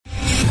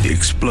the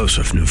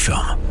explosive new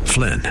film,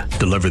 Flynn,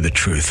 deliver the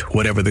truth,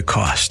 whatever the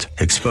cost,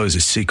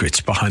 exposes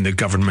secrets behind the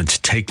government's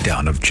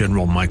takedown of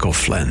General Michael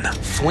Flynn.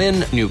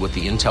 Flynn knew what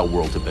the intel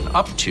world had been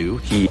up to.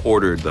 He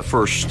ordered the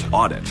first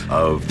audit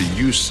of the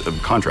use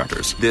of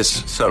contractors.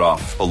 This set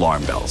off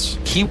alarm bells.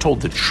 He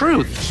told the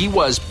truth. He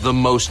was the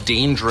most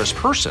dangerous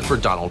person for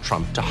Donald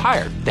Trump to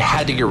hire. They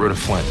had to get rid of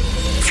Flynn.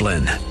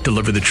 Flynn,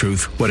 deliver the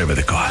truth, whatever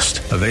the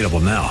cost. Available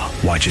now.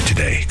 Watch it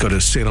today. Go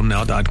to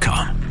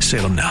salemnow.com.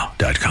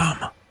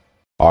 salemnow.com.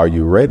 Are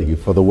you ready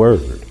for the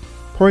word?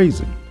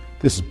 Praise Him.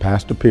 This is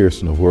Pastor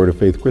Pearson of Word of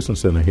Faith Christian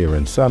Center here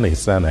in sunny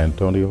San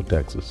Antonio,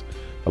 Texas.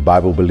 A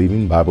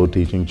Bible-believing,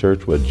 Bible-teaching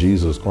church where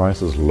Jesus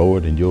Christ is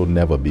Lord and you'll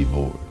never be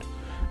bored.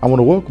 I want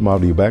to welcome all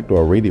of you back to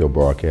our radio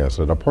broadcast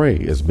that I pray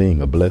is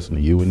being a blessing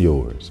to you and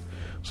yours.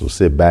 So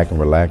sit back and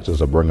relax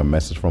as I bring a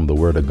message from the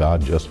Word of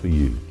God just for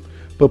you.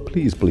 But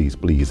please, please,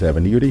 please have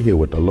an ear to hear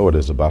what the Lord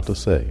is about to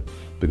say.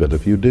 Because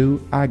if you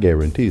do, I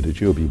guarantee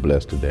that you'll be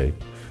blessed today.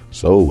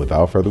 So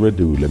without further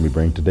ado, let me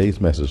bring today's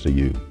message to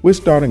you. We're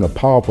starting a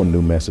powerful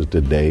new message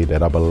today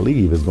that I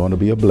believe is going to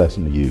be a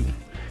blessing to you.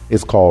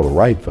 It's called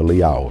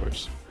Rightfully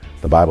Ours.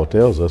 The Bible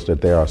tells us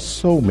that there are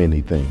so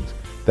many things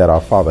that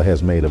our Father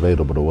has made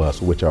available to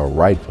us which are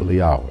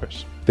rightfully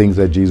ours. Things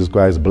that Jesus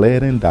Christ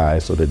bled and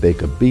died so that they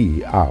could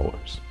be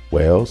ours.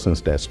 Well, since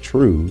that's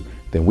true,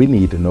 then we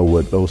need to know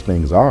what those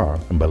things are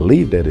and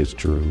believe that it's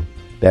true.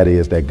 That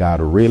is, that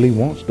God really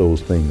wants those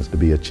things to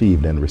be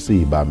achieved and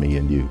received by me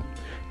and you.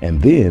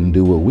 And then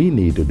do what we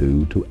need to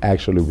do to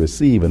actually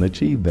receive and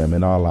achieve them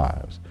in our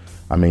lives.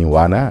 I mean,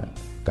 why not?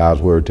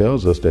 God's word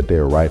tells us that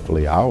they're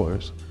rightfully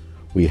ours.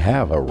 We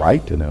have a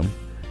right to them.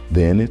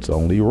 Then it's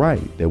only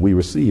right that we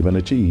receive and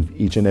achieve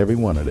each and every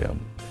one of them.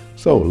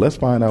 So let's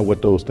find out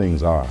what those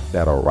things are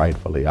that are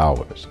rightfully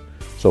ours.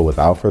 So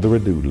without further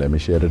ado, let me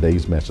share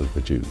today's message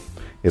with you.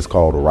 It's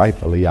called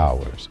Rightfully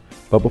Ours.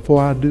 But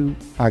before I do,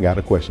 I got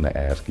a question to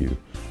ask you.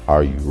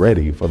 Are you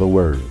ready for the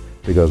word?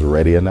 Because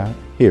ready or not,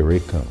 here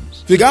it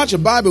comes. If you got your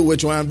Bible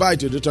with you, I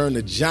invite you to turn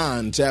to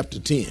John chapter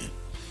 10.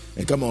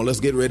 And come on, let's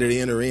get ready to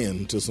enter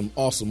into some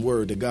awesome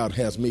word that God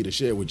has me to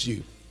share with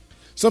you.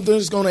 Something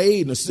that's going to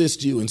aid and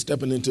assist you in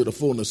stepping into the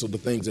fullness of the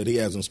things that He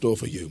has in store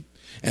for you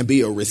and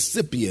be a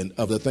recipient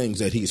of the things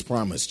that He's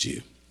promised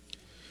you.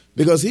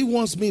 Because He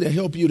wants me to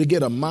help you to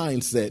get a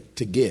mindset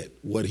to get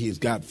what He's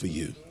got for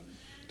you.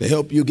 To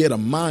help you get a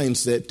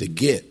mindset to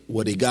get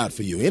what He got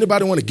for you.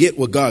 Anybody want to get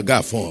what God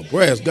got for them?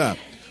 Praise God.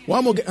 Well,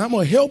 I'm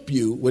going to help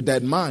you with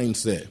that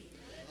mindset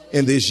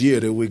in this year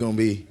that we're going to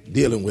be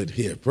dealing with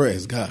here.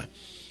 Praise God.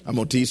 I'm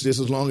going to teach this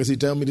as long as He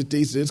tells me to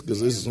teach this,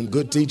 because this is some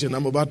good teaching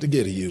I'm about to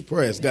get to you.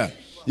 Praise God.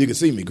 You can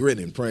see me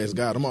grinning. Praise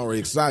God. I'm already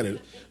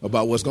excited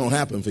about what's going to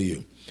happen for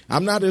you.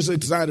 I'm not as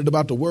excited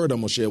about the word I'm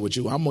going to share with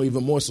you. I'm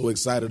even more so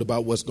excited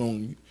about what's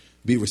going to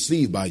be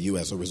received by you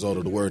as a result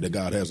of the word that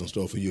God has in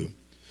store for you.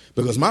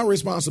 Because my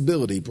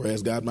responsibility,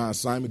 praise God, my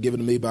assignment given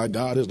to me by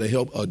God is to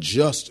help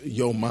adjust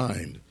your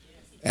mind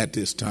at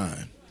this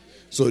time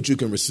so that you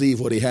can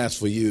receive what He has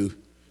for you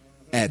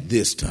at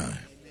this time.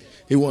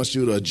 He wants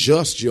you to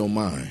adjust your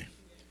mind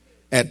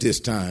at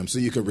this time so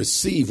you can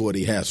receive what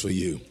He has for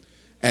you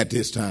at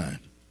this time.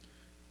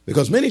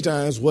 Because many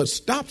times what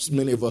stops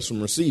many of us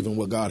from receiving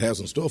what God has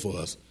in store for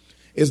us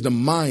is the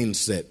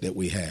mindset that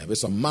we have.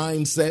 It's a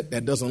mindset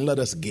that doesn't let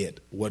us get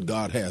what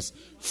God has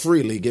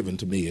freely given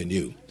to me and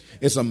you.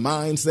 It's a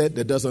mindset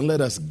that doesn't let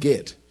us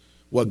get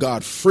what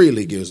God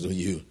freely gives to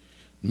you,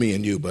 me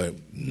and you. But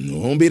it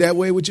won't be that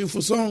way with you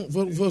for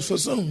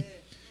soon.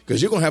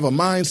 Because you're going to have a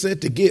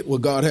mindset to get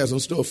what God has in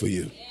store for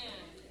you.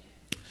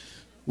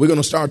 We're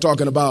going to start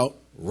talking about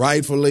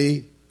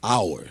rightfully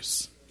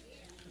ours.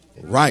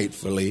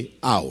 Rightfully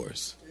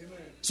ours.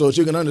 So that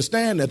you can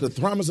understand that the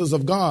promises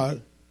of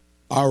God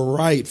are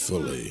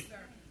rightfully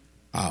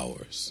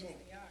ours.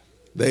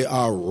 They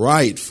are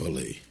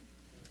rightfully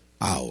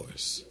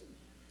ours.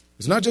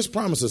 It's not just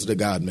promises that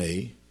God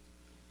made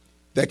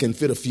that can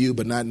fit a few,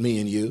 but not me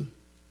and you.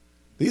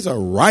 These are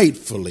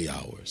rightfully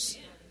ours.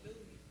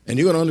 And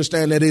you're going to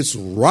understand that it's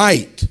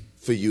right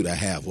for you to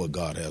have what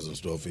God has in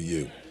store for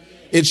you.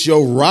 It's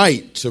your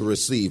right to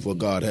receive what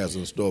God has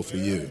in store for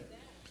you.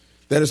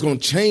 That is going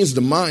to change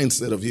the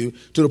mindset of you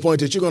to the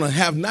point that you're going to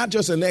have not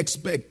just an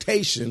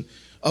expectation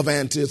of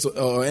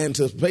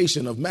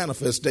anticipation of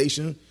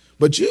manifestation,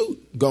 but you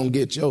going to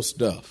get your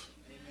stuff.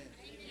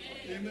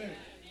 Amen.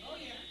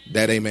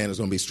 That amen is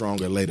going to be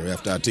stronger later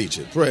after I teach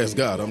it. Praise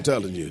God, I'm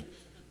telling you.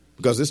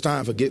 Because it's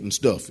time for getting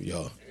stuff,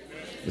 y'all.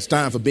 It's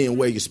time for being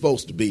where you're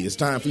supposed to be. It's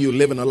time for you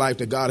living a life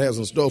that God has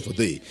in store for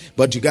thee.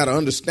 But you got to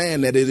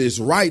understand that it is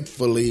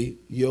rightfully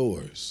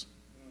yours.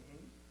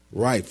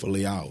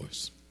 Rightfully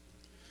ours.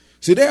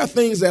 See, there are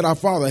things that our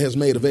Father has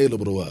made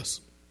available to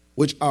us,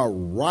 which are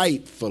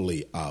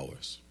rightfully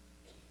ours.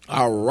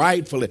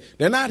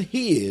 They're not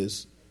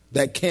His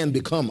that can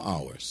become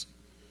ours.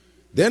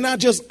 They're not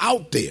just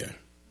out there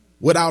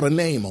without a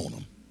name on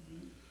them.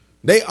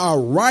 They are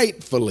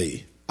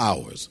rightfully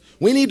ours.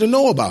 We need to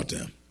know about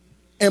them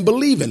and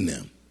believe in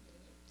them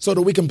so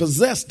that we can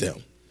possess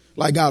them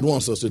like God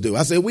wants us to do.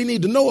 I said we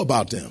need to know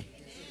about them.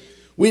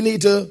 We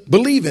need to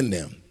believe in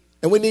them,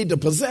 and we need to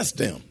possess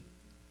them.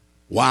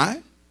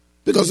 Why?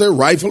 Because they're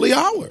rightfully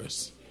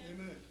ours.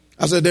 Amen.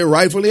 I said they're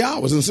rightfully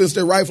ours. And since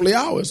they're rightfully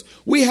ours,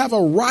 we have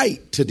a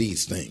right to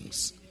these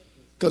things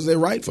because they're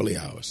rightfully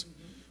ours.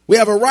 We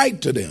have a right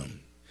to them.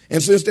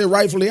 And since they're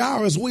rightfully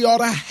ours, we ought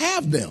to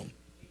have them.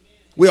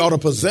 We ought to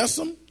possess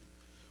them.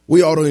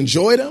 We ought to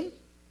enjoy them.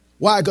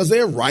 Why? Because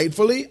they're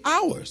rightfully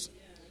ours.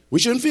 We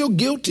shouldn't feel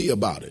guilty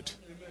about it.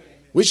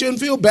 We shouldn't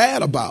feel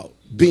bad about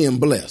being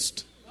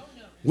blessed.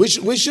 We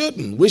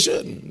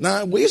shouldn't.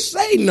 Now, we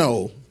say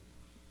no.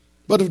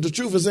 But if the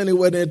truth is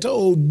anywhere they're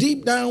told,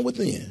 deep down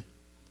within,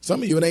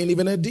 some of you, it ain't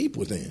even that deep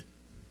within.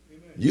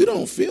 You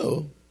don't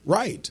feel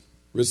right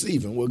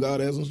receiving what God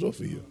has in store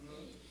for you.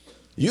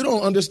 You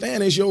don't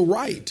understand it's your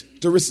right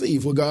to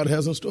receive what God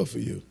has in store for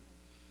you.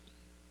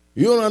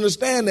 You don't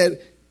understand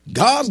that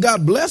God's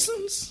got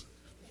blessings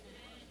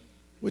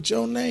with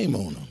your name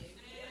on them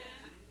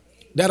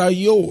that are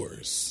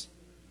yours.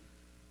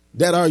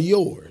 That are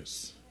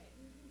yours.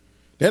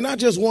 They're not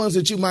just ones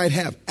that you might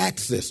have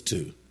access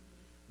to.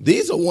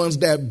 These are ones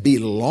that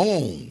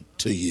belong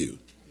to you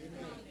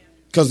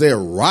because they're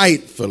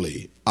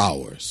rightfully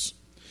ours.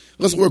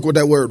 Let's work with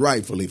that word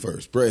rightfully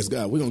first. Praise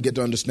God. We're going to get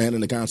to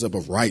understanding the concept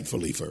of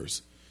rightfully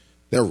first.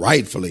 They're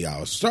rightfully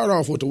ours. Start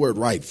off with the word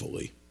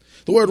rightfully.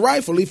 The word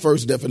rightfully,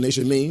 first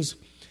definition, means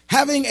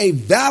having a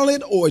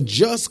valid or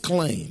just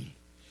claim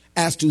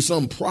as to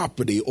some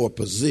property or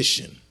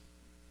position.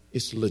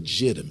 It's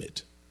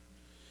legitimate.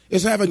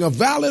 It's having a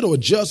valid or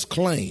just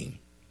claim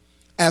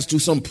as to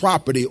some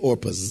property or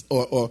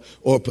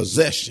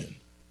possession.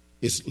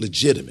 It's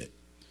legitimate.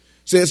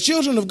 So as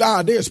children of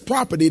God, there's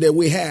property that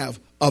we have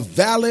a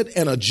valid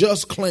and a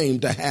just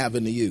claim to have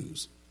and to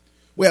use.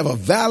 We have a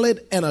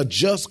valid and a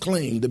just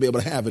claim to be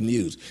able to have and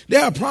use.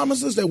 There are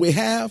promises that we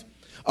have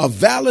a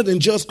valid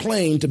and just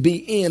claim to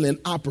be in and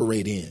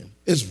operate in.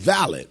 It's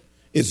valid.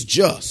 It's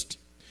just.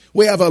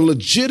 We have a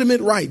legitimate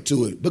right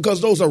to it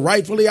because those are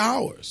rightfully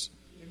ours.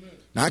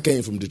 Now, I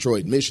came from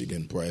Detroit,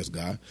 Michigan, praise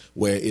God,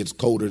 where it's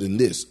colder than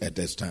this at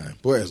this time.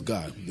 Praise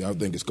God. Y'all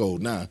think it's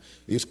cold now.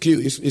 It's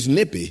cute. It's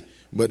nippy,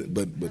 but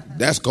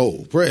that's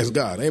cold. Praise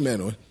God.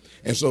 Amen.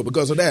 And so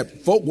because of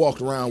that, folk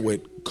walked around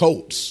with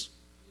coats,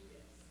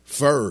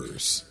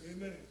 furs.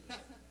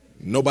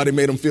 Nobody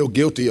made them feel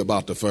guilty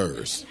about the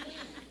furs.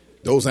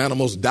 Those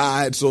animals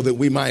died so that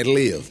we might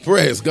live.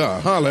 Praise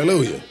God.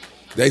 Hallelujah.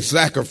 They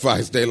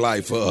sacrificed their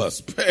life for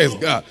us. Praise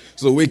God.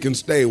 So we can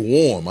stay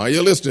warm. Are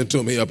you listening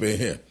to me up in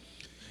here?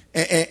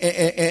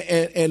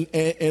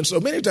 And so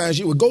many times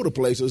you would go to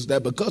places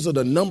that because of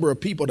the number of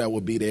people that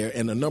would be there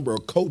and the number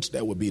of coats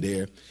that would be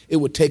there, it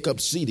would take up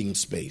seating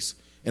space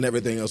and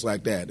everything else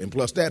like that. And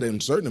plus that,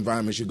 in certain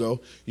environments you go,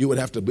 you would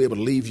have to be able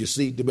to leave your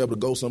seat to be able to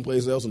go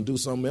someplace else and do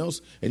something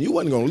else. And you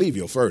wasn't going to leave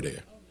your fur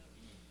there.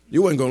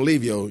 You wasn't going to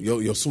leave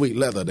your sweet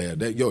leather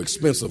there, your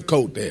expensive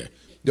coat there,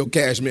 your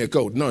cashmere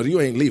coat. No,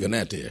 you ain't leaving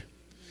that there.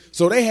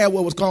 So they had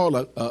what was called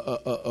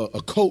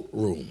a coat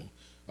room,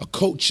 a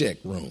coat check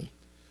room.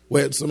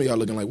 Where some of y'all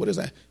looking like, what is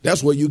that?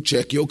 That's where you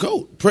check your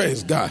coat.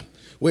 Praise God.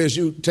 Whereas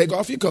you take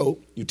off your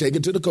coat, you take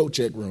it to the coat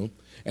check room,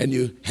 and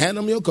you hand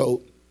them your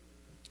coat.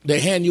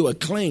 They hand you a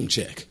claim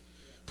check.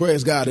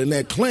 Praise God. And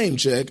that claim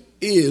check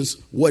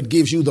is what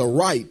gives you the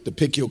right to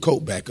pick your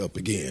coat back up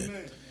again.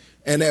 Amen.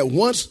 And that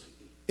once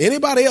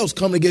anybody else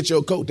come to get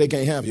your coat, they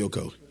can't have your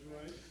coat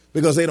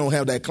because they don't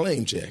have that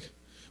claim check.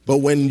 But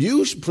when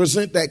you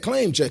present that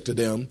claim check to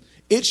them,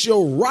 it's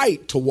your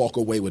right to walk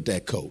away with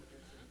that coat.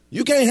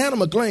 You can't hand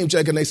them a claim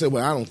check and they say,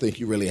 well, I don't think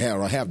you really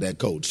have that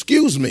coat.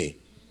 Excuse me.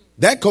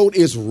 That coat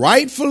is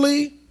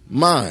rightfully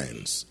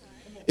mine.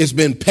 It's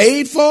been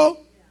paid for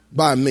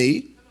by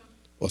me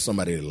or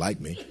somebody that like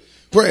me.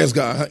 Praise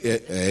God.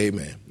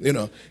 Amen. You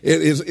know,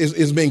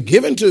 it's been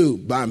given to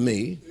by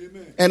me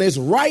and it's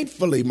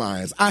rightfully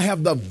mine. I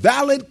have the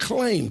valid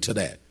claim to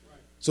that.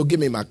 So give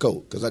me my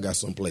coat because I got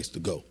someplace to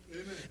go.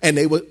 And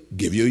they would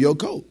give you your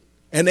coat.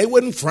 And they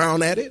wouldn't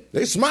frown at it.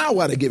 They smile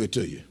while they give it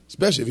to you,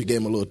 especially if you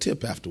gave them a little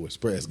tip afterwards,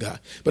 praise God.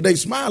 But they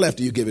smile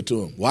after you give it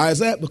to them. Why is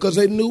that? Because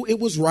they knew it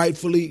was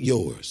rightfully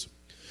yours.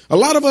 A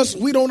lot of us,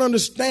 we don't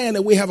understand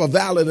that we have a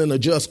valid and a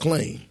just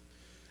claim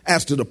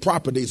as to the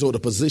properties or the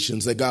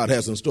positions that God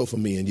has in store for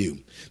me and you.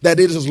 That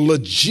it is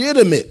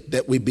legitimate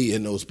that we be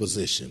in those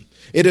positions.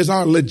 It is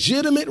our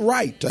legitimate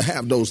right to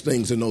have those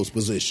things in those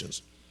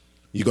positions.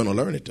 You're going to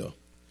learn it, though.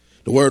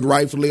 The word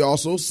rightfully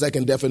also,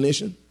 second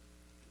definition,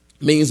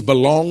 means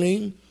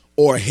belonging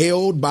or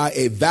held by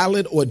a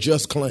valid or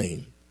just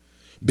claim.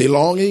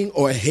 Belonging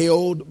or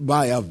held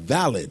by a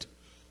valid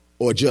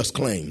or just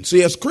claim.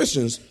 See, as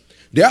Christians,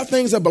 there are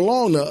things that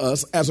belong to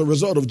us as a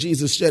result of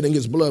Jesus shedding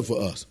his blood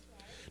for us,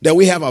 that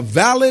we have a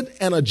valid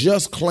and a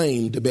just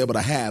claim to be able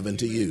to have and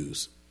to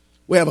use.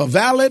 We have a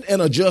valid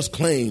and a just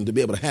claim to be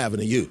able to have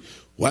and to use.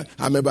 What?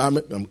 I'm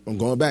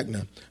going back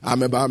now. I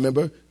remember,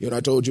 I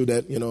told you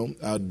that,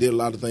 I did a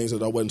lot of things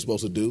that I wasn't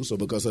supposed to do. So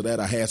because of that,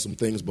 I had some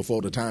things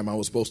before the time I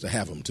was supposed to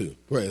have them too.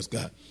 Praise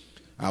God.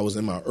 I was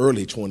in my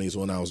early 20s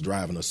when I was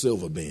driving a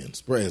silver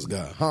Benz. Praise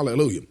God.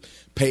 Hallelujah.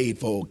 Paid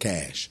for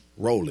cash.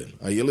 Rolling.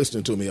 Are you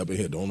listening to me up in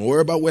here? Don't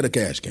worry about where the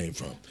cash came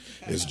from.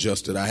 It's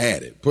just that I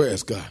had it.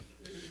 Praise God.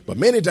 But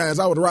many times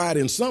I would ride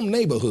in some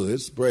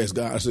neighborhoods. Praise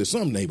God. I said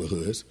some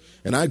neighborhoods.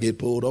 And I'd get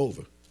pulled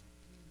over.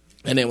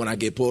 And then when I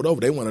get pulled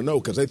over, they want to know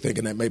because they're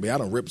thinking that maybe I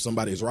done ripped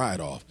somebody's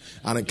ride off.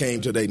 I done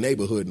came to their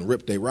neighborhood and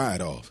ripped their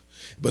ride off.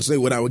 But see,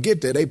 when I would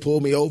get there, they pull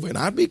me over and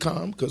I'd be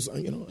calm because,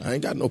 I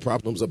ain't got no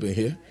problems up in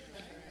here.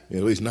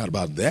 At least not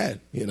about that,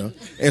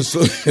 And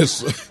so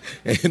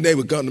and they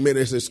would come to me and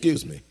they said,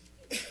 excuse me,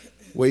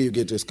 where you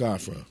get this car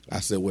from?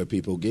 I said, where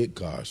people get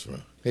cars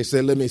from. They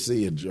said, let me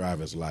see your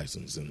driver's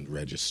license and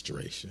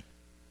registration.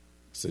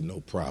 I said,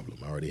 no problem.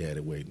 I already had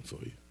it waiting for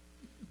you.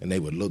 And they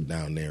would look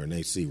down there and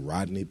they see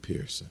Rodney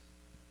Pearson,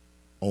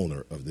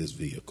 owner of this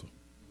vehicle.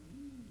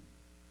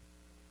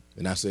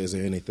 And I said, is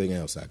there anything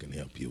else I can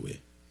help you with?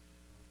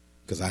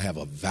 Because I have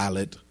a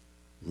valid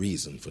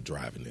reason for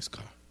driving this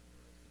car.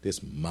 This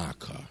is my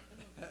car.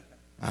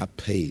 I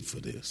paid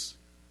for this.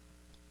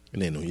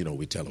 And then,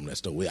 we tell them that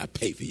story. I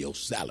pay for your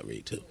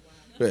salary, too.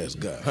 Praise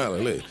God.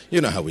 Hallelujah.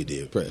 You know how we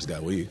did. Praise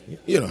God. Well,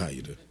 you know how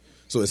you do.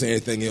 So is there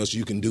anything else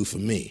you can do for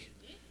me?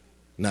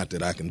 Not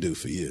that I can do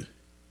for you.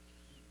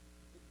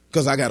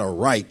 Because I got a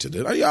right to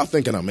do it. Y'all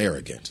thinking I'm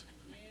arrogant.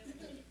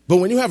 But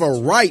when you have a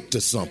right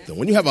to something,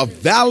 when you have a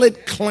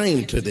valid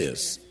claim to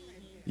this,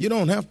 you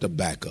don't have to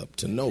back up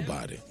to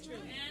nobody.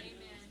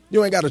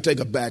 You ain't got to take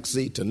a back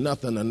seat to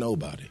nothing or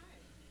nobody.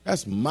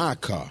 That's my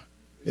car.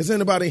 Is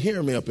anybody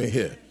hearing me up in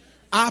here?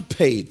 I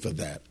paid for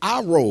that.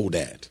 I rolled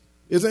that.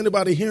 Is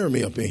anybody hearing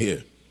me up in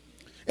here?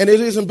 And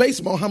it isn't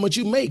based on how much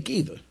you make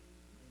either.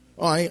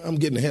 Oh, I'm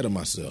getting ahead of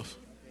myself.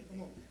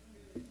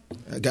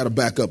 I got to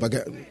back up.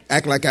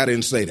 Act like I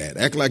didn't say that.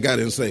 Act like I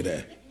didn't say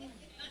that.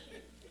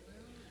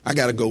 I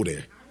got to go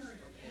there.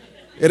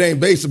 It ain't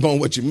based upon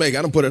what you make.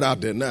 I don't put it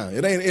out there now.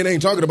 It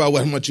ain't talking about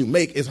how much you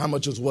make. It's how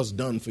much is what's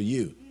done for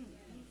you.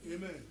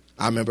 Amen.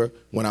 I remember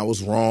when I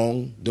was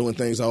wrong, doing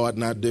things I ought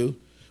not do.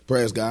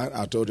 Praise God.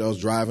 I told you I was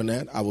driving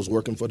that. I was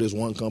working for this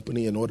one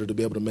company in order to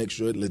be able to make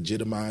sure it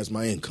legitimized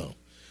my income.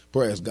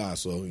 Praise God.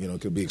 So,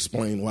 it could be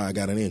explained why I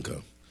got an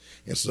income.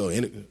 And so,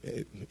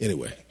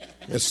 anyway.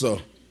 And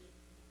so,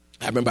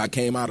 I remember I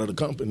came out of the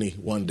company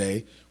one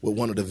day with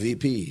one of the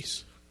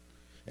VPs.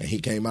 And he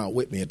came out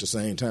with me at the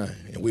same time.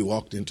 And we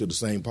walked into the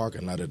same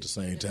parking lot at the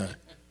same time.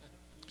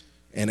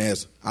 And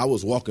as I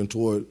was walking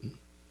toward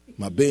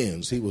my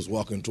Benz, he was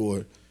walking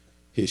toward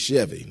his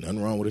Chevy.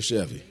 Nothing wrong with a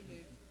Chevy.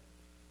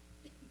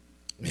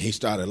 And he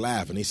started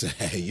laughing. He said,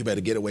 hey, you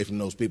better get away from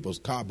those people's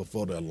car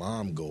before the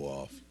alarm go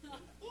off.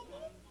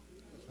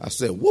 I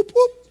said, whoop,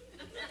 whoop.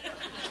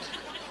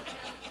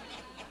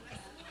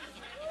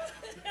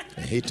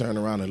 And he turned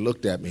around and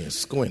looked at me and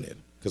squinted.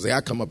 Because I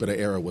come up in an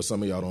era where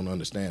some of y'all don't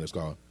understand.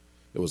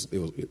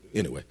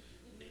 Anyway.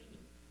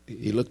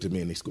 He looked at me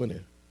and he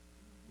squinted.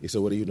 He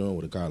said, what are you doing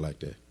with a car like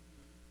that?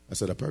 I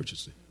said, I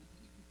purchased it.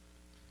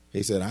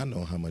 He said, I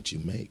know how much you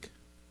make.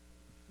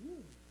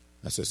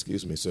 I said,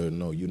 excuse me, sir.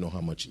 No, you know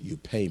how much you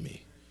pay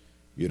me.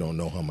 You don't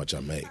know how much I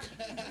make.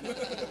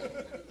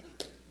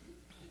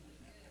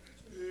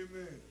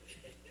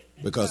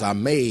 Because I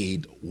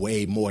made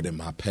way more than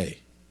my pay.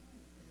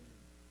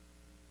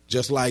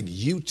 Just like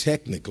you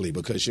technically,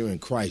 because you're in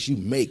Christ, you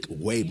make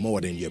way more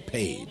than you're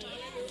paid.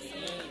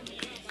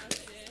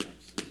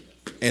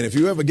 And if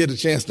you ever get a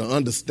chance to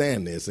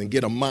understand this and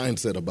get a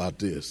mindset about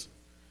this,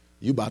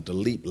 you about to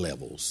leap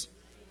levels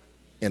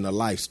in the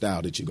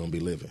lifestyle that you're going to be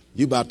living.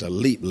 You about to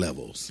leap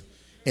levels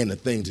in the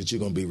things that you're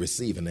going to be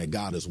receiving that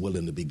God is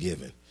willing to be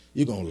given.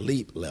 You're going to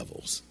leap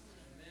levels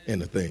in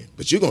the thing.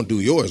 But you're going to do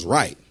yours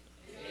right.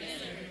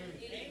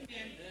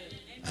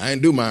 I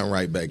didn't do mine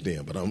right back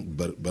then, but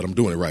I'm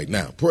doing it right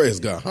now.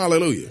 Praise God.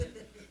 Hallelujah.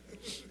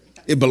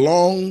 It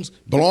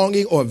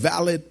belonging or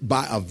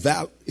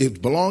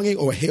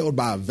held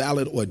by a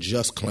valid or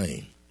just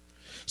claim.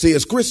 See,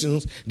 as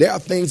Christians, there are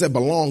things that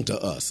belong to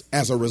us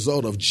as a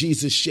result of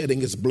Jesus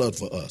shedding his blood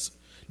for us,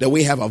 that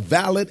we have a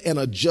valid and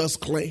a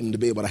just claim to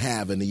be able to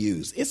have and to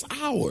use. It's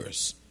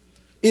ours.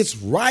 It's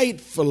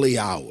rightfully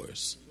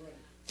ours.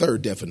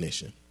 Third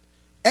definition,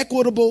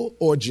 equitable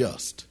or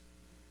just.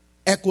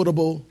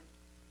 Equitable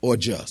or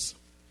just.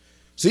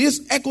 See, it's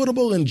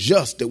equitable and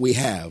just that we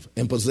have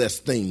and possess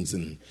things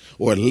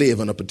or live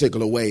in a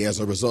particular way as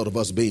a result of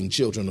us being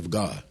children of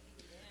God.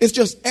 It's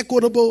just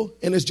equitable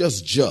and it's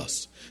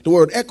just. The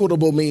word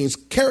equitable means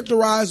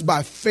characterized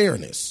by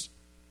fairness.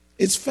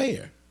 It's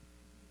fair.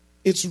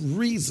 It's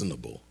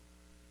reasonable.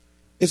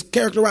 It's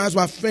characterized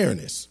by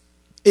fairness.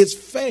 It's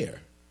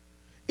fair.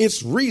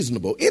 It's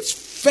reasonable. It's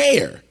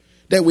fair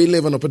that we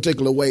live in a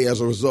particular way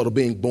as a result of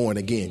being born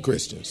again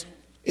Christians.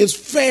 It's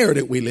fair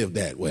that we live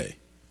that way.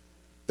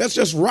 That's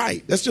just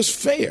right. That's just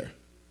fair.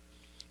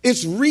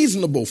 It's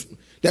reasonable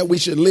that we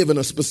should live in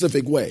a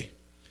specific way,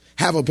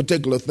 have a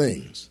particular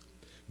things,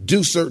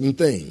 do certain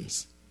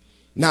things,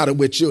 now that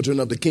we're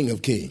children of the King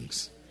of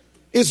Kings.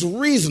 It's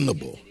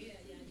reasonable.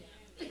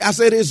 I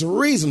said it's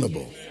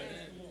reasonable.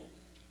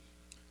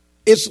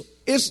 It's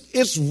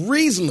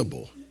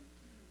reasonable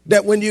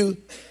that when you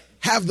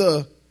have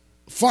the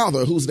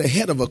father who's the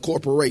head of a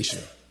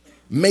corporation,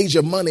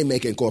 major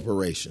money-making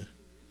corporation,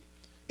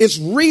 it's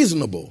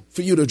reasonable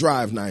for you to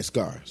drive nice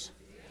cars.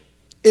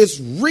 It's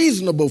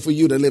reasonable for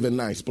you to live in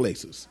nice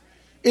places.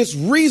 It's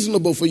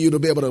reasonable for you to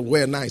be able to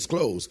wear nice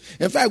clothes.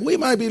 In fact, we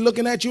might be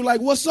looking at you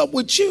like, what's up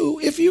with you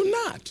if you're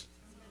not?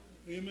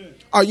 Amen.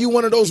 Are you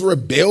one of those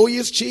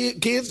rebellious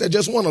kids that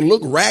just want to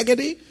look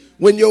raggedy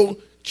when your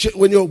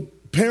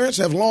parents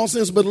have long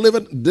since been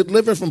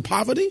delivered from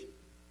poverty?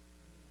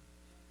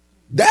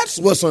 That's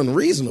what's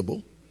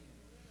unreasonable.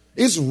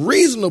 It's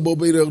reasonable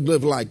to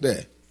live like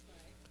that.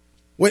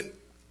 When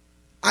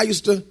I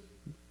used to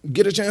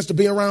get a chance to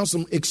be around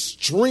some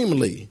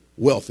extremely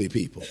wealthy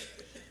people.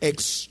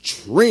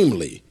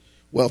 Extremely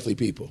wealthy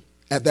people.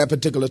 At that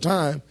particular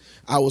time,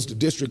 I was the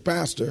district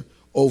pastor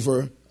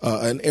over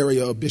an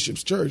area of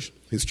Bishop's church.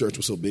 His church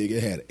was so big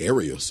it had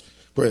areas.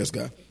 Praise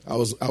God. I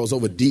was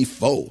over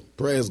D4.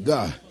 Praise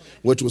God.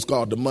 Which was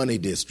called the Money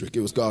District.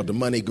 It was called the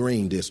Money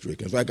Green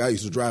District. In fact, I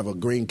used to drive a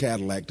green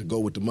Cadillac to go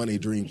with the Money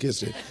Green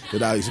District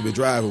that I used to be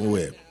driving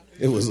with.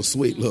 It was a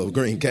sweet little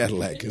green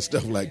Cadillac and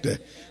stuff like that.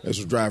 I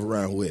used to drive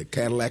around with.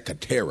 Cadillac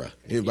Catera.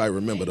 Everybody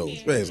remember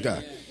those. Praise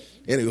God.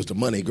 And it was the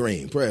Money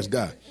Green. Praise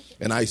God.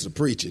 And I used to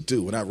preach it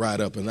too when I ride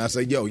up and I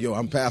say, yo,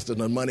 I'm pastoring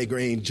the Money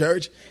Green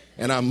Church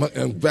and I'm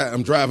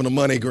driving a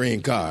Money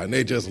Green car. And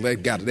they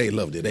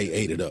loved it. They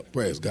ate it up.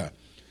 Praise God.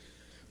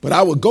 But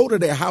I would go to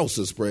their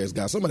houses, praise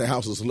God. Some of their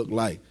houses look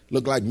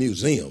like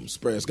museums,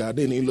 praise God.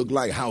 They didn't even look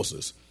like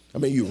houses. I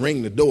mean, you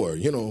ring the door,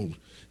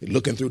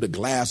 looking through the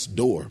glass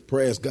door,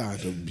 praise God,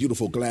 the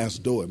beautiful glass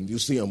door. And you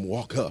see them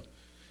walk up,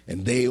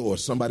 and they or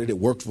somebody that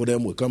worked for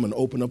them would come and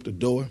open up the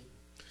door.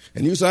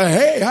 And you say,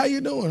 hey, how you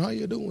doing? How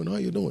you doing? How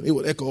you doing? It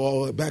would echo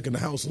all back in the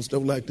house and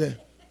stuff like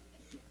that.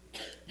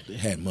 They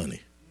had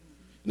money.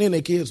 And then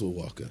their kids would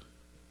walk up.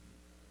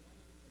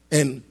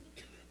 And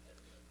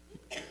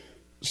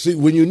see,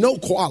 when you know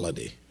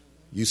quality,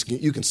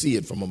 you can see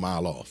it from a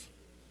mile off.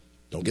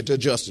 Don't get to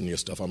adjusting your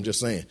stuff. I'm just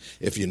saying,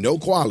 if you know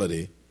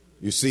quality,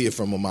 you see it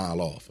from a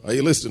mile off. Are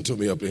you listening to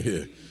me up in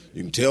here?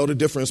 You can tell the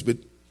difference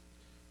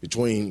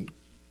between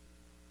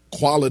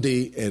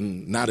quality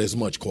and not as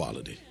much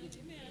quality.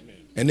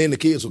 And then the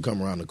kids will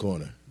come around the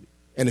corner.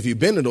 And if you've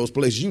been to those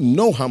places, you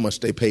know how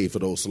much they paid for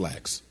those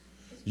slacks.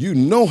 You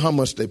know how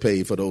much they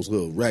paid for those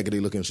little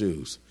raggedy looking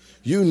shoes.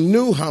 You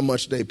knew how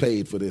much they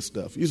paid for this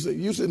stuff. You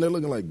sitting there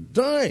looking like,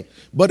 dang.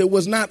 But it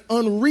was not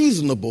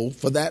unreasonable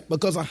for that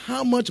because of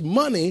how much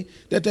money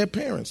that their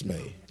parents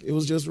made. It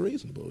was just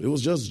reasonable. It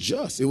was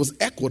just. It was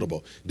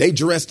equitable. They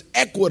dressed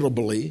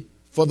equitably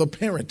for the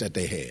parent that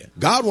they had.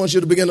 God wants you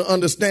to begin to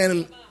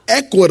understand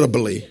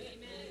equitably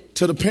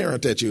to the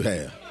parent that you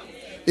have.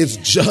 It's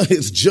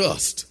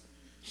just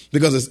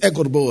because it's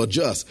equitable or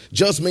just.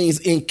 Just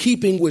means in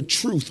keeping with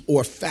truth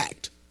or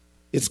fact.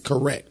 It's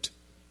correct.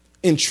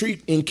 In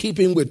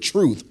keeping with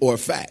truth or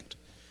fact.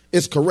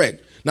 It's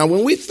correct. Now,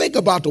 when we think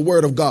about the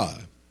word of God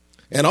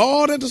and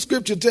all that the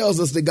scripture tells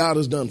us that God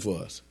has done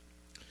for us,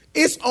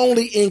 it's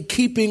only in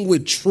keeping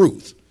with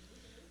truth.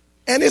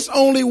 And it's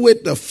only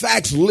with the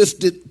facts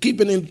listed,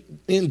 keeping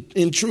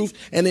in truth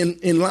and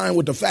in line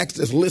with the facts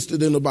that's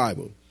listed in the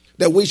Bible,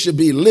 that we should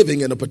be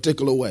living in a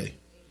particular way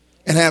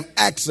and have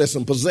access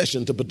and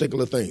possession to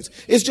particular things.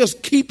 It's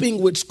just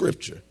keeping with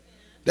scripture.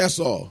 That's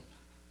all.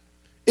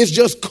 It's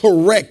just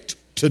correct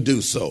to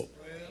do so.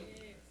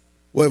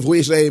 Well, if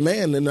we say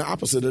amen, then the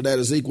opposite of that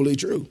is equally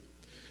true.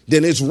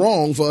 Then it's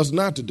wrong for us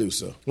not to do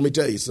so. Let me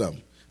tell you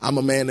something. I'm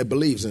a man that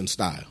believes in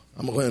style.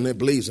 I'm a man that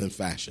believes in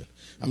fashion.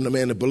 I'm the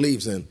man that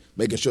believes in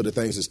making sure that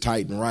things is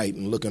tight and right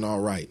and looking all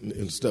right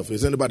and stuff.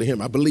 Is anybody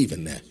here? I believe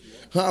in that.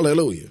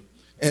 Hallelujah.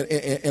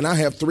 And I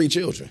have 3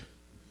 children.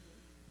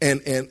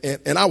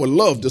 And I would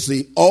love to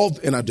see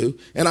and I do,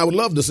 and I would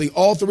love to see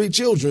all 3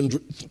 children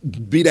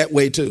be that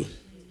way too.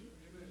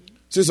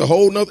 So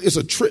it's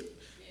a trip.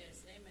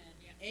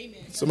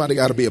 Somebody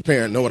got to be a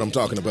parent, know what I'm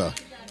talking about.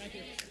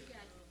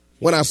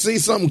 When I see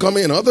something come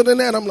in other than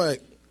that, I'm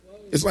like,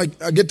 it's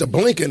like I get to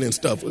blinking and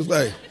stuff. It's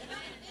like,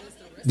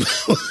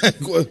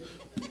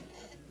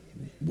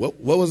 what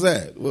was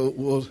that?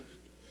 Well,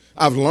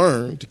 I've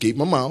learned to keep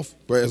my mouth,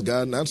 praise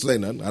God, not say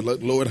nothing. I let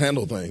the Lord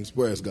handle things,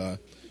 praise God.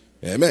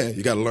 Amen.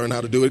 You got to learn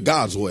how to do it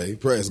God's way,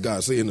 praise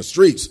God. See, in the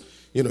streets,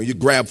 you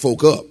grab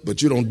folk up,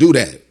 but you don't do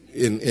that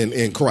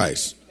in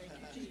Christ.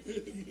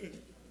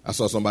 I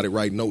saw somebody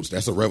write notes.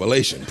 That's a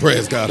revelation.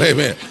 Praise God.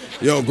 Amen.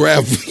 You don't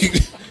grab.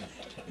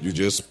 You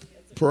just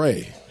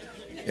pray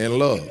and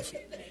love.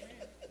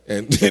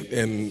 And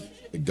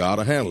God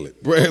will handle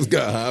it. Praise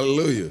God.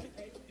 Hallelujah.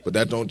 But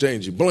that don't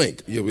change. You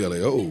blink. You'll be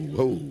like,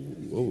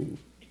 oh.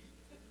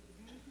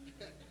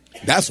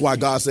 That's why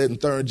God said in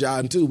 3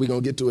 John 2, we're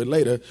going to get to it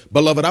later.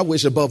 Beloved, I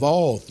wish above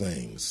all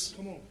things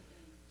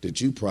that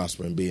you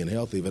prosper and be in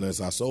health, even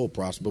as our soul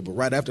prosper. But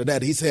right after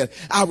that, he said,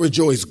 I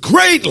rejoice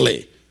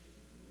greatly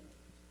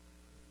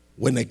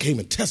when they came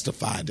and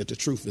testified that the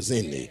truth is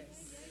in thee,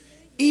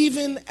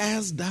 even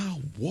as thou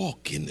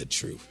walk in the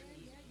truth.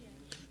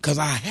 Because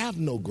I have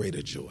no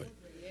greater joy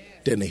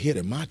than to hear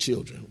that my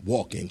children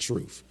walk in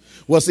truth.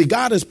 Well, see,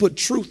 God has put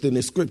truth in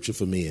his scripture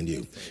for me and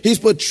you. He's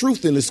put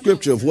truth in the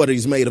scripture of what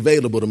he's made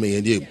available to me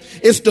and you.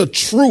 It's the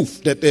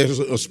truth that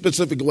there's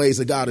specific ways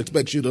that God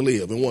expects you to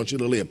live and wants you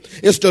to live.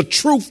 It's the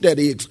truth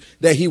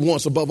that he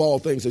wants above all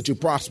things that you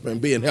prosper and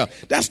be in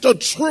health. That's the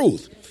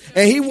truth.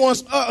 And he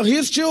wants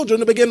his children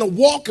to begin to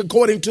walk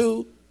according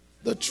to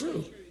the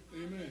truth.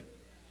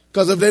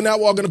 Because if they're not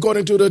walking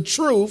according to the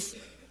truth,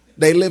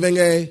 they're living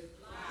a...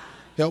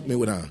 Help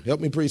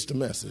me preach the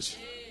message.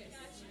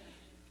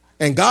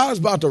 And God's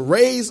about to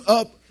raise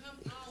up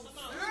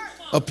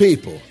a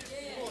people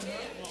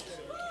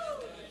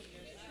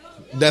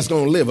that's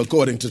going to live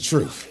according to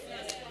truth.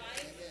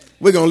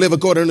 We're going to live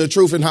according to the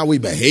truth in how we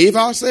behave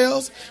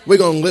ourselves. We're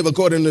going to live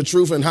according to the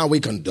truth in how we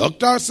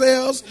conduct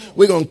ourselves.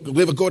 We're going to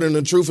live according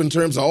to the truth in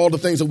terms of all the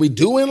things that we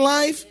do in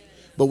life.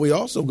 But we're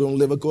also going to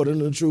live according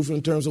to the truth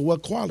in terms of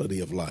what quality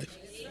of life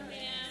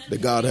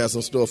that God has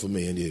in store for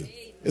me and you.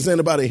 Is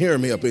anybody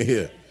hearing me up in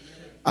here?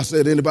 I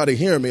said, anybody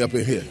hearing me up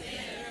in here?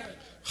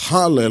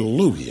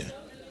 Hallelujah.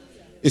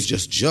 It's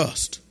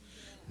just.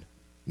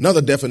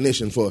 Another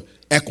definition for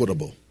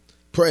equitable.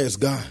 Praise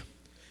God.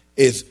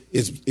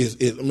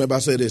 Remember I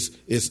said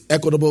it's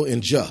equitable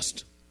and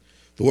just.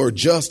 The word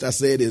just, I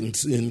said,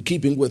 in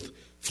keeping with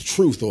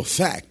truth or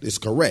fact, is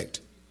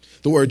correct.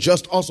 The word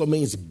just also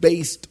means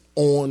based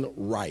on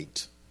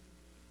right.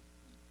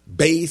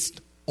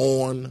 Based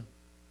on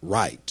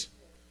right.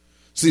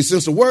 See,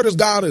 since the word of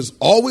God is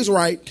always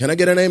right, can I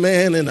get an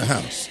amen in the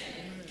house?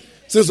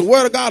 Since the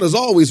word of God is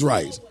always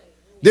right,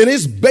 then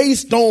it's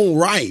based on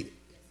right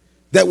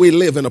that we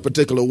live in a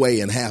particular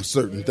way and have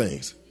certain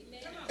things.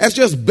 That's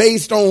just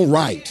based on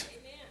right.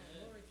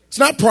 It's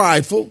not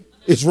prideful,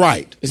 it's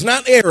right. It's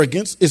not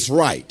arrogance, it's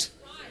right.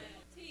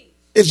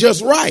 It's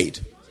just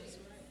right.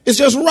 It's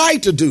just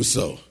right to do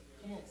so.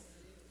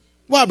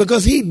 Why?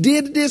 Because he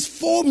did this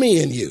for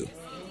me and you.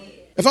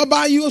 If I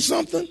buy you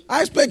something,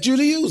 I expect you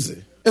to use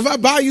it. If I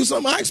buy you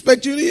something, I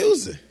expect you to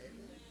use it.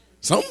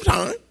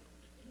 Sometime.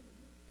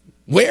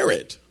 Wear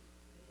it.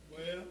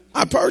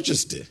 I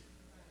purchased it.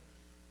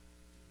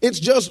 It's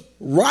just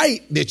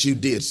right that you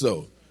did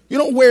so. You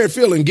don't wear it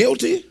feeling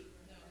guilty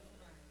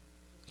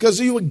because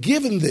you were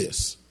given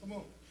this.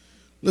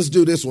 Let's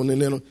do this one. And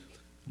then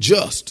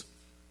just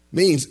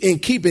means in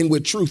keeping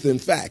with truth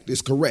and fact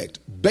is correct.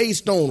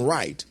 Based on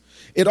right.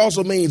 It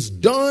also means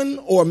done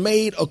or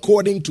made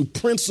according to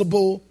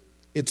principle.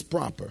 It's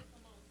proper.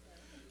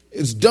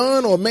 It's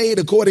done or made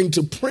according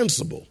to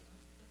principle.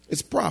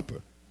 It's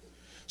proper.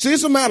 See,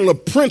 it's a matter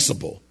of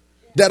principle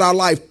that our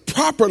life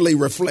properly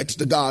reflects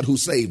the God who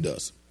saved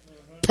us,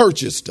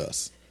 purchased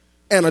us,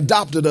 and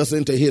adopted us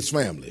into his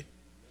family.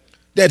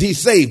 That he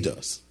saved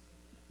us,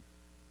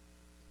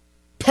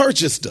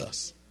 purchased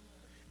us,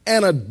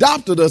 and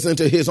adopted us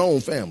into his own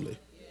family.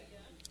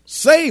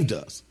 Saved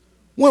us.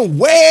 Went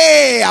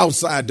way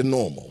outside the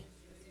normal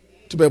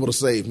to be able to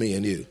save me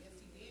and you.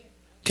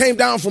 Came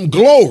down from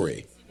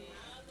glory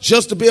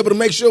just to be able to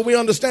make sure we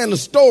understand the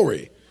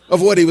story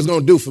of what he was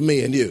going to do for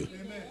me and you.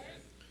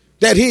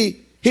 That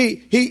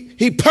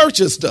he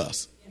purchased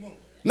us,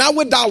 not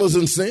with dollars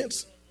and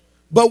cents,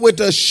 but with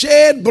the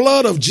shed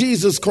blood of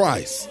Jesus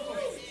Christ.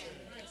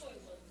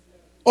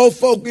 Old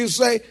folk used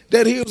to say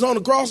that he was on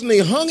the cross and he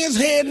hung his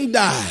head and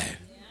died.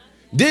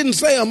 Didn't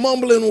say a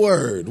mumbling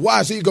word.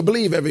 Why? So you could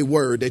believe every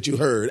word that you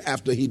heard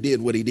after he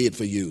did what he did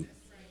for you.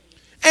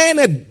 And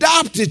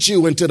adopted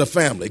you into the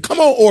family. Come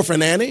on,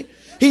 Orphan Annie.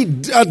 He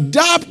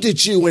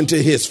adopted you into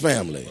his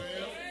family.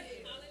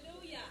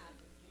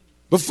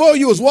 Before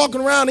you was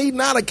walking around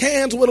eating out of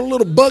cans with a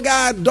little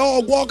bug-eyed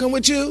dog walking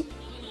with you.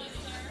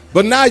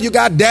 But now you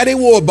got Daddy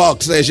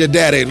Warbucks as your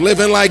daddy,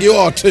 living like you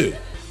ought to.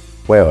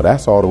 Well,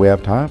 that's all that we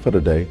have time for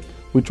today.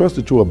 We trust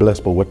that you are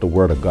blessed by what the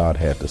Word of God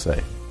had to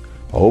say.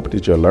 I hope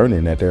that you're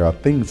learning that there are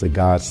things that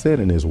God said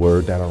in his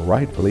word that are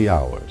rightfully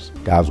ours.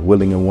 God's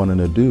willing and wanting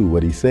to do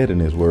what he said in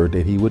his word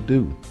that he would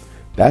do.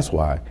 That's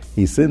why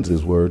he sends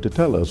his word to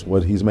tell us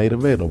what he's made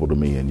available to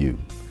me and you.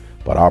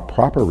 But our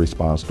proper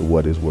response to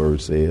what his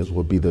word says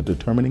will be the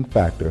determining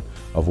factor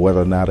of whether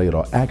or not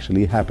it'll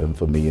actually happen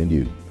for me and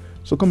you.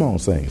 So come on,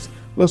 saints,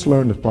 let's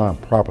learn to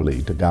respond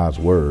properly to God's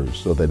word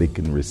so that it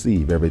can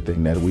receive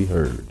everything that we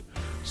heard,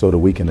 so that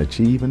we can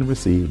achieve and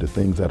receive the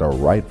things that are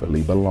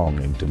rightfully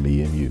belonging to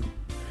me and you.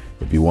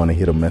 If you want to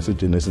hear a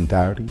message in its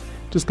entirety,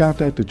 just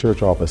contact the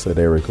church office at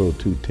area code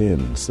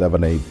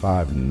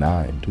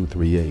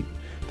 210-785-9238.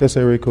 That's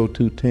area code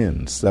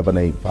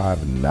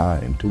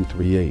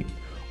 210-785-9238.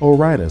 Or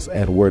write us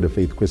at Word of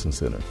Faith Christian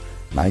Center,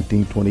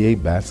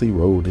 1928 Bassey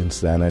Road in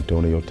San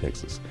Antonio,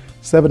 Texas,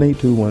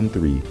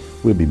 78213.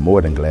 We'll be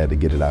more than glad to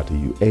get it out to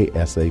you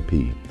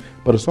ASAP.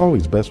 But it's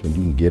always best when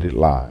you can get it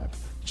live.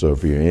 So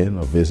if you're in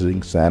or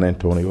visiting San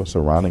Antonio or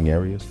surrounding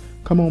areas,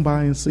 come on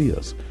by and see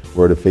us.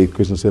 Word of Faith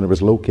Christian Center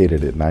is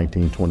located at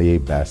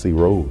 1928 Bassey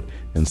Road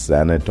in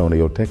San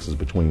Antonio, Texas,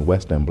 between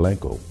West and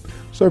Blanco.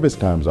 Service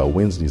times are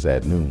Wednesdays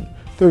at noon,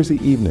 Thursday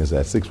evenings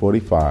at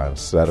 6:45,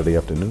 Saturday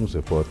afternoons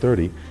at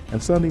 4:30,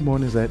 and Sunday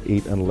mornings at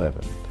 8 and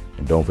 11.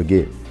 And don't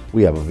forget,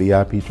 We have a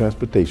VIP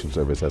transportation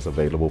service that's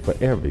available for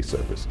every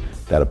service.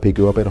 That'll pick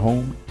you up at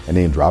home and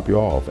then drop you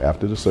off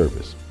after the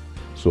service.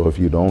 So if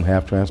you don't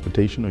have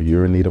transportation or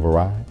you're in need of a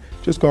ride,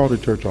 just call the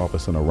church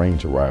office and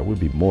arrange a ride. We'd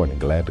be more than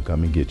glad to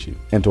come and get you.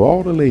 And to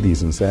all the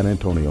ladies in San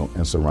Antonio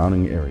and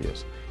surrounding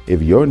areas,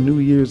 if your New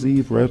Year's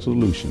Eve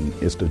resolution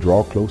is to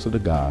draw closer to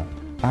God,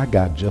 I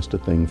got just a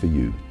thing for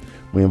you.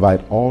 We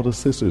invite all the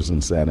sisters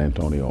in San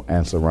Antonio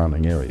and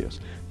surrounding areas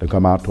to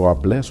come out to our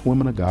Blessed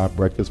Women of God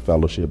Breakfast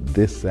Fellowship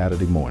this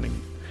Saturday morning.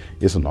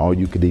 It's an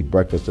all-you-can-eat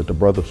breakfast that the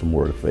brothers from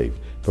Word of Faith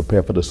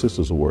prepare for the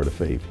sisters of Word of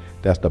Faith.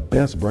 That's the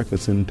best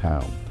breakfast in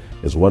town.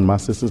 It's one of my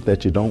sisters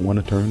that you don't want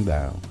to turn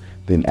down.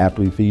 Then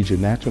after we feed you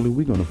naturally,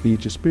 we're going to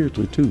feed you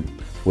spiritually too,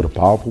 with a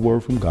powerful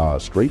word from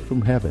God straight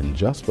from heaven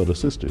just for the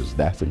sisters.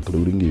 That's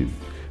including you.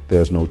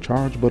 There's no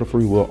charge, but a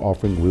free will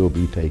offering will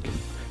be taken.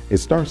 It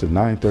starts at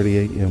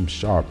 9:30 a.m.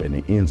 sharp and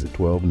it ends at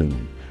 12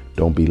 noon.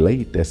 Don't be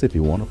late. That's if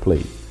you want to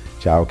play.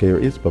 Child care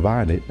is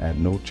provided at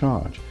no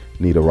charge.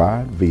 Need a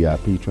ride?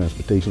 VIP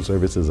transportation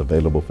service is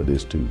available for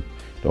this too.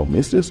 Don't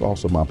miss this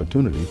awesome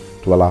opportunity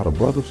to allow the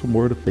brothers from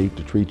Word of Faith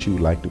to treat you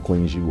like the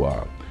queens you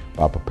are,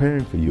 by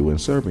preparing for you and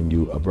serving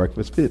you a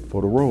breakfast fit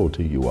for the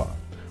royalty you are.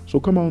 So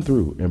come on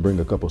through and bring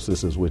a couple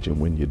sisters with you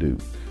when you do.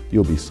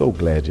 You'll be so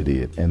glad you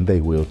did, and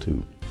they will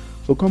too.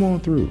 So come on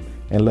through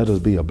and let us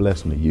be a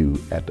blessing to you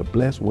at the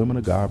Blessed Women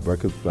of God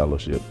Breakfast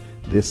Fellowship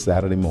this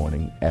Saturday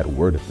morning at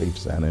Word of Faith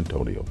San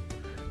Antonio.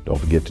 Don't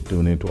forget to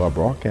tune into our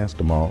broadcast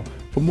tomorrow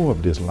for more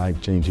of this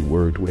life-changing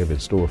word we have in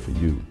store for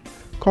you.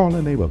 Call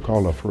a neighbor,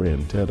 call a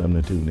friend, tell them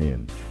to tune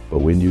in. But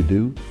when you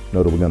do,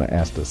 know that we're going to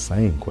ask the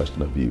same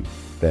question of you.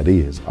 That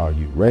is, are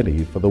you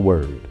ready for the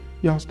word?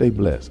 Y'all stay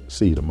blessed.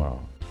 See you tomorrow.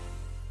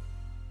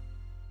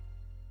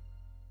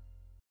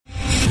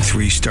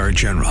 3-star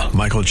General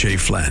Michael J.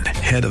 Flynn,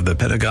 head of the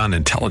Pentagon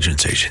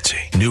Intelligence Agency,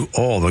 knew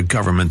all the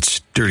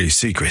government's dirty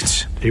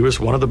secrets. He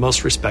was one of the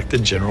most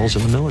respected generals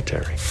in the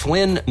military.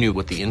 Flynn knew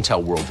what the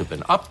intel world had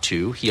been up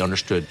to. He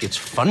understood its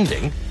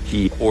funding.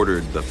 He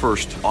ordered the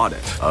first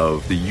audit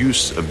of the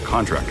use of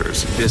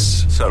contractors.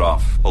 This set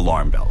off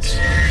alarm bells.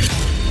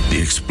 The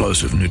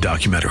explosive new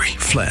documentary,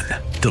 Flynn,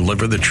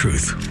 Deliver the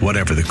Truth,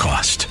 Whatever the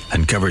Cost,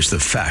 uncovers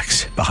the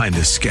facts behind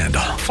this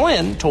scandal.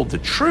 Flynn told the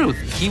truth.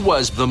 He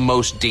was the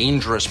most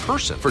dangerous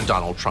person for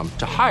Donald Trump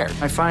to hire.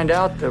 I find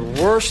out the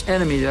worst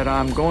enemy that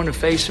I'm going to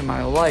face in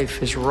my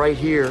life is right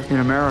here in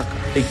America.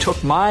 They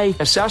took my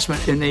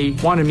assessment and they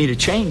wanted me to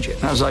change it.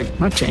 And I was like, I'm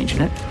not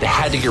changing it. They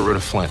had to get rid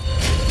of Flynn.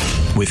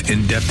 With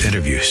in-depth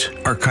interviews,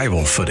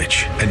 archival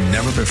footage, and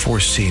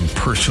never-before-seen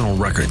personal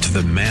records of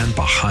the man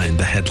behind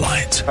the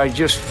headlines. I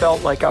just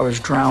felt like I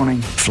was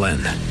drowning. Flynn,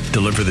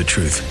 Deliver the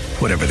Truth,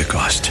 Whatever the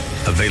Cost.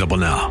 Available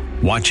now.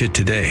 Watch it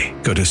today.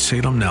 Go to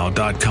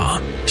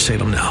salemnow.com.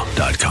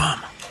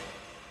 salemnow.com.